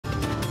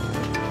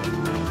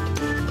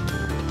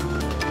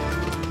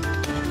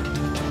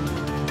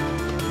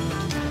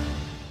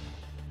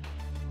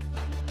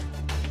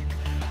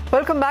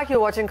Welcome back. You're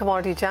watching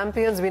Commodity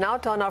Champions. We now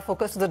turn our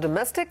focus to the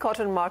domestic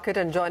cotton market,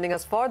 and joining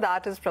us for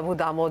that is Prabhu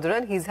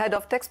Dhamodharan. He's head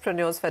of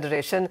Texpreneurs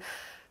Federation.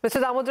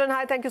 Mr. Dhamodharan,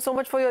 hi, thank you so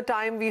much for your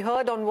time. We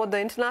heard on what the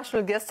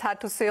international guests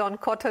had to say on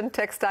cotton,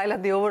 textile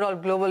and the overall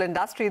global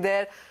industry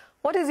there.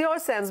 What is your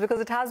sense? Because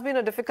it has been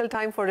a difficult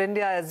time for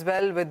India as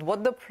well with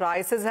what the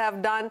prices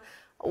have done.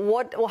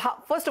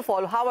 First of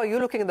all, how are you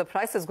looking at the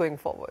prices going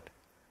forward?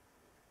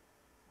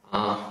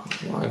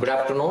 Good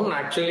afternoon.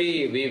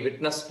 Actually, we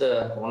witnessed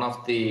one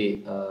of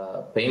the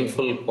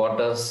painful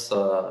quarters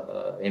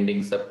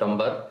ending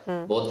September,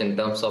 both in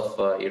terms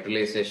of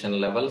utilization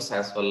levels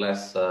as well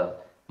as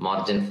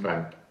margin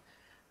front.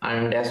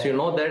 And as you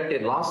know that the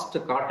last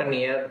cotton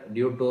year,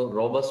 due to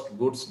robust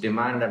goods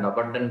demand and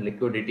abundant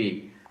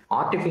liquidity,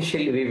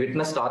 we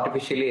witnessed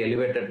artificially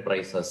elevated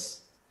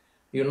prices.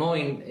 You know,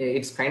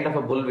 it's kind of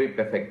a bullwhip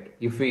effect.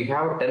 If we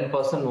have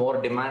 10%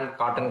 more demand,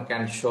 cotton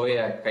can show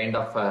a kind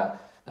of a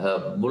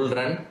bull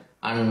run,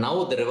 and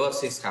now the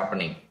reverse is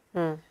happening.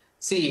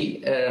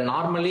 See,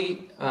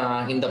 normally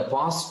in the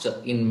past,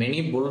 in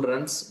many bull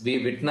runs,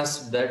 we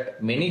witnessed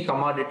that many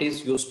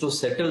commodities used to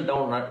settle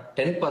down at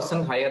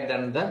 10% higher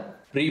than the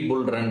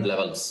pre-bull run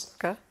levels.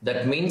 Okay.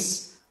 That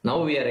means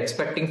now we are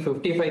expecting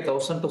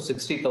 55,000 to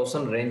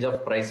 60,000 range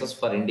of prices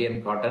for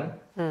Indian cotton.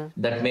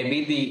 That may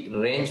be the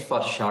range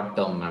for short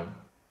term,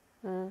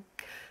 ma'am.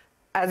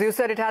 As you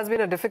said, it has been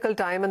a difficult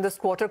time, and this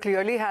quarter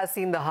clearly has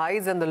seen the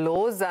highs and the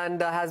lows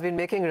and has been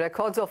making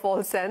records of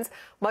all sense.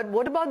 But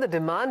what about the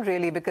demand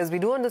really? Because we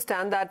do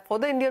understand that for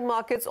the Indian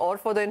markets or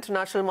for the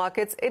international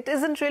markets, it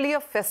isn't really a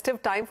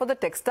festive time for the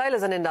textile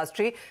as an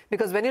industry,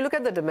 because when you look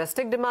at the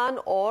domestic demand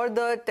or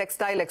the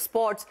textile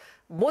exports,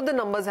 both the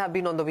numbers have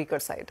been on the weaker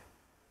side.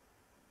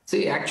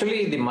 See,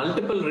 actually, the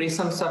multiple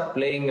reasons are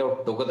playing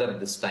out together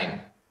this time.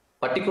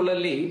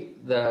 Particularly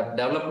the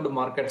developed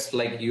markets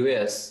like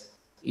US,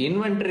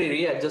 inventory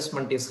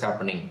readjustment is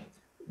happening.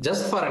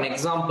 Just for an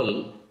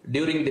example,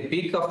 during the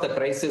peak of the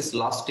crisis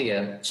last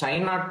year,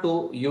 China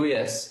to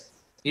US,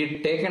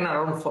 it taken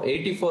around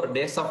 84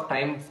 days of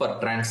time for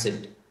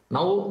transit.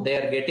 Now they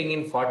are getting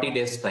in 40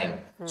 days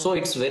time. So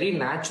it's very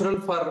natural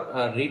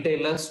for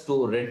retailers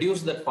to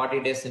reduce that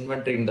 40 days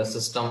inventory in the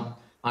system,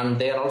 and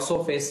they are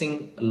also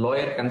facing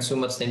lower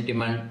consumer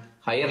sentiment,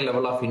 higher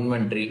level of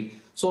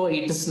inventory. So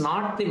it is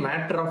not the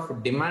matter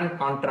of demand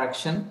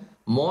contraction,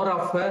 more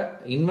of a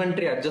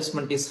inventory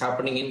adjustment is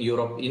happening in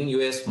Europe, in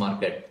US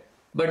market.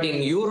 But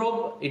in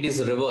Europe, it is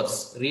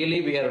reverse.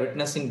 Really, we are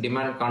witnessing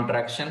demand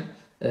contraction.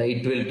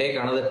 It will take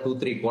another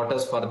 2-3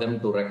 quarters for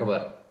them to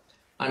recover.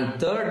 And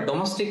third,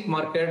 domestic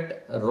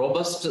market,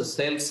 robust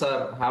sales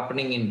are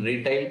happening in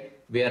retail.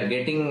 We are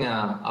getting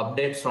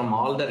updates from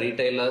all the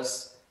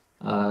retailers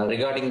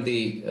regarding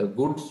the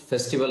good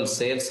festival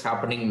sales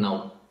happening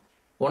now.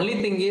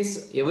 Only thing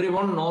is,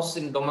 everyone knows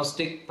in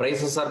domestic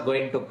prices are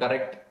going to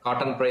correct,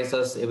 cotton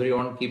prices,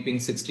 everyone keeping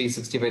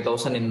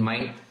 60-65,000 in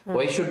mind.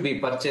 Why should we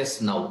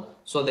purchase now?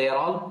 So they are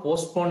all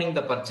postponing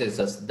the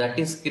purchases. That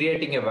is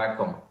creating a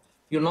vacuum.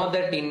 You know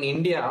that in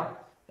India,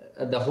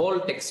 the whole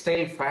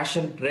textile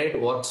fashion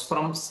trade works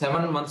from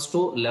 7 months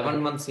to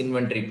 11 months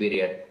inventory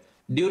period.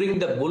 During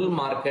the bull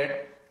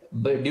market,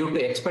 due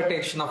to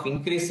expectation of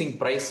increasing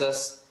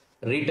prices,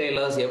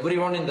 retailers,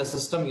 everyone in the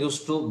system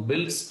used to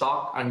build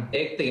stock and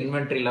take the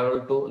inventory level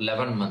to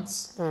 11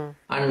 months.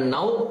 And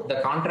now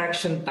the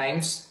contraction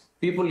times,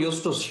 people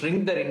used to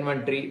shrink their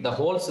inventory. The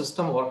whole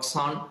system works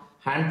on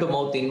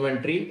hand-to-mouth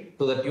inventory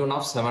to the tune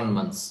of 7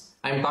 months.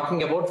 I'm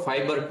talking about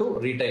fiber to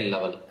retail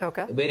level.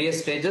 Okay.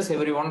 Various stages,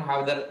 everyone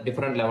have their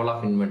different level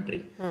of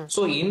inventory.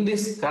 So in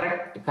this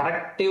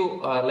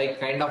corrective, like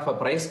kind of a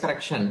price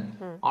correction,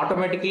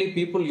 automatically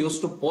people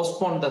used to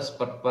postpone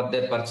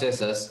their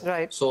purchases.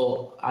 Right.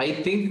 So I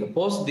think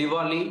post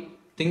Diwali,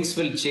 things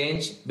will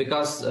change,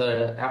 because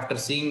after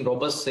seeing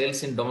robust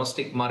sales in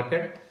domestic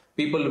market,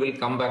 people will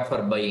come back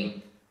for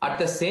buying. At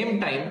the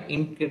same time,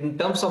 in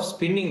terms of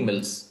spinning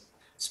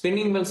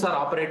mills are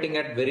operating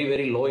at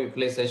very low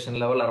utilization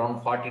level,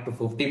 around 40 to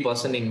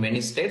 50% in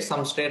many states.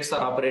 Some states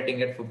are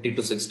operating at 50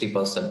 to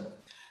 60%.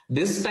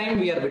 This time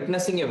we are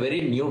witnessing a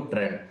very new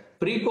trend.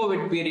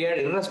 Pre-COVID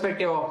period,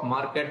 irrespective of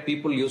market,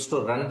 people used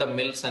to run the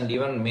mills and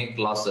even make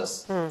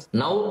losses.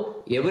 Now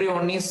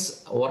everyone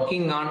is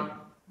working on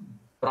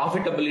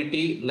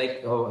profitability,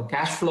 like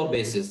cash flow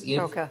basis.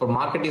 If the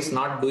market is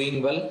not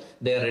doing well,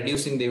 they are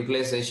reducing the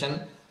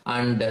utilization,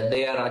 and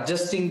they are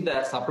adjusting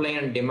the supply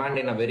and demand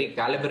in a very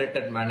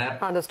calibrated manner.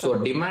 Understood.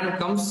 So demand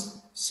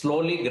comes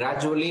slowly,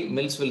 gradually,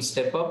 mills will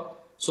step up.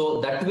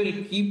 So that will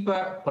keep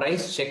a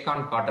price check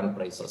on cotton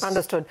prices.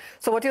 Understood.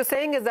 So what you're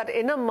saying is that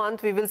in a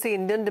month, we will see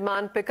Indian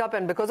demand pick up,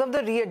 and because of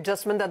the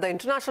readjustment that the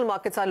international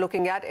markets are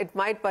looking at, it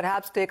might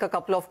perhaps take a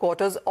couple of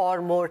quarters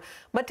or more.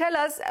 But tell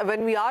us,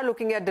 when we are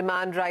looking at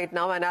demand right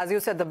now, and as you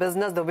said,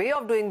 the way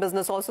of doing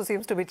business also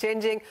seems to be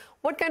changing,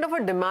 what kind of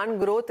a demand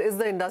growth is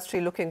the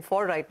industry looking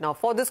for right now,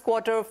 for this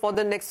quarter, for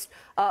the next,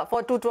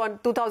 for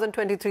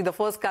 2023, the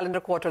first calendar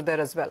quarter there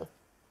as well?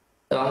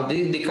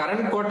 The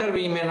current quarter,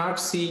 we may not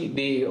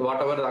see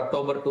whatever the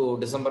October to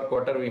December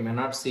quarter, we may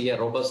not see a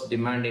robust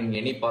demand in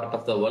any part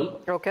of the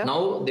world. Okay.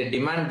 Now, the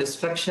demand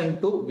destruction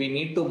too, we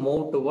need to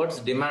move towards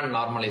demand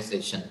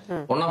normalization.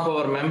 One of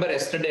our members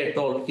yesterday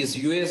told his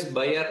US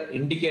buyer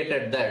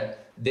indicated that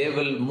they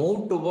will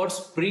move towards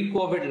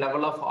pre-COVID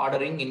level of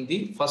ordering in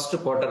the first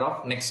quarter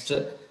of next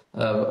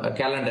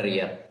calendar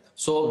year.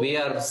 So we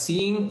are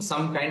seeing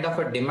some kind of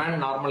a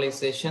demand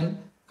normalization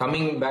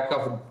coming back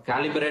of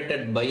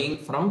calibrated buying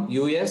from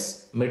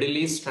US, Middle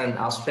East and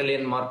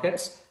Australian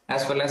markets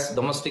as well as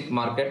domestic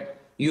market.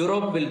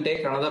 Europe will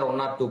take another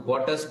 1 or 2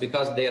 quarters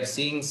because they are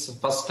seeing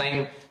first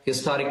time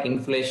historic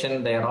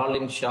inflation. They are all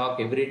in shock.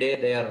 Every day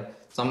there are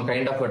some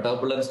kind of a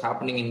turbulence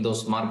happening in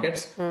those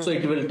markets. So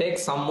it will take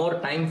some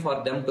more time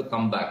for them to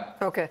come back.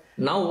 Okay.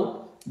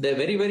 Now, the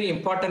very, very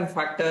important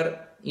factor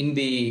in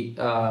the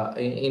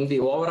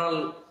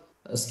overall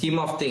scheme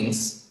of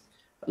things,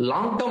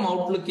 long-term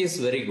outlook is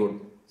very good.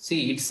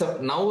 See, it's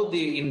now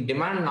in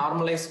demand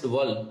normalized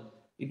world,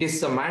 it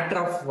is a matter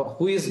of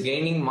who is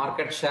gaining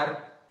market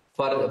share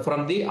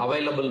from the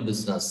available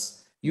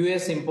business.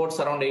 US imports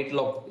around 8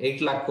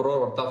 lakh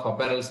crore worth of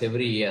apparels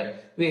every year.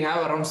 We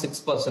have around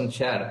 6%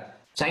 share.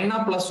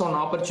 China plus one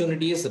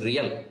opportunity is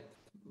real.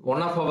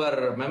 One of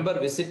our members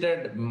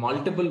visited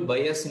multiple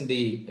buyers in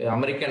the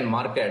American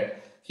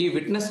market. He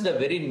witnessed a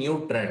very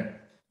new trend.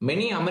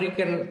 Many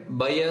American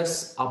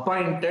buyers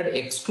appointed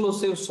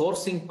exclusive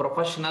sourcing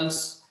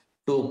professionals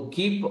to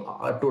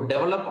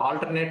develop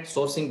alternate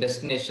sourcing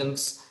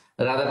destinations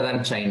rather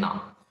than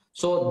China.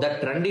 So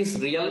that trend is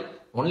real.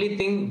 Only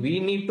thing, we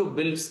need to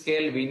build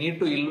scale. We need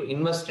to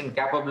invest in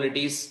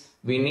capabilities.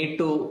 We need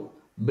to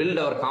build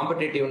our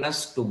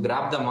competitiveness to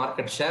grab the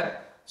market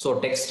share. So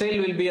textile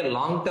will be a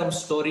long-term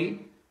story.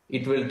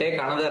 It will take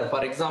another,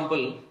 for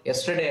example,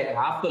 yesterday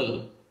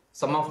Apple,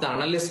 some of the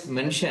analysts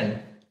mentioned,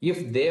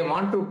 if they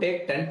want to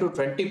take 10 to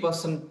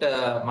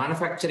 20%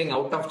 manufacturing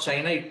out of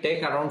China, it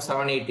take around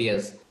 7-8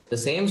 years. The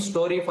same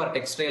story for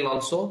textile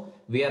also.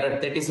 We are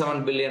at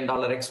 $37 billion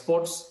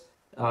exports.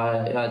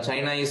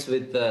 China is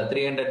with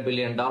 $300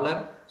 billion.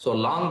 So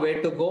long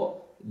way to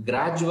go.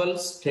 Gradual,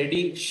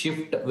 steady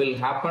shift will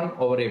happen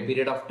over a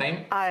period of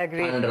time. I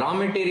agree. And raw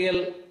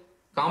material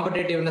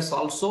competitiveness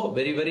also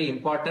very, very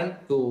important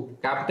to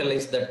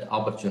capitalize that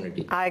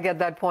opportunity. I get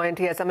that point.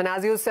 Yes. I mean,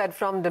 as you said,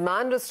 from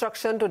demand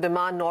destruction to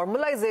demand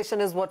normalization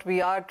is what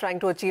we are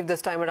trying to achieve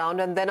this time around.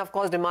 And then, of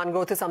course, demand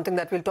growth is something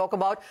that we'll talk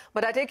about.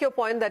 But I take your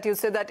point that you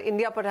said that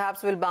India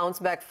perhaps will bounce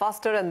back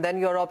faster, and then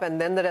Europe, and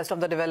then the rest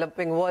of the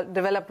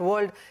developed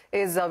world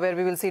is where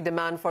we will see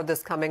demand for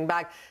this coming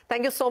back.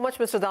 Thank you so much,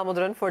 Mr.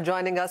 Dhamodharan, for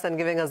joining us and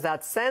giving us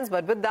that sense.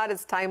 But with that,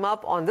 it's time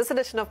up on this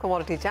edition of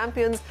Commodity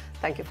Champions.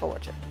 Thank you for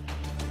watching.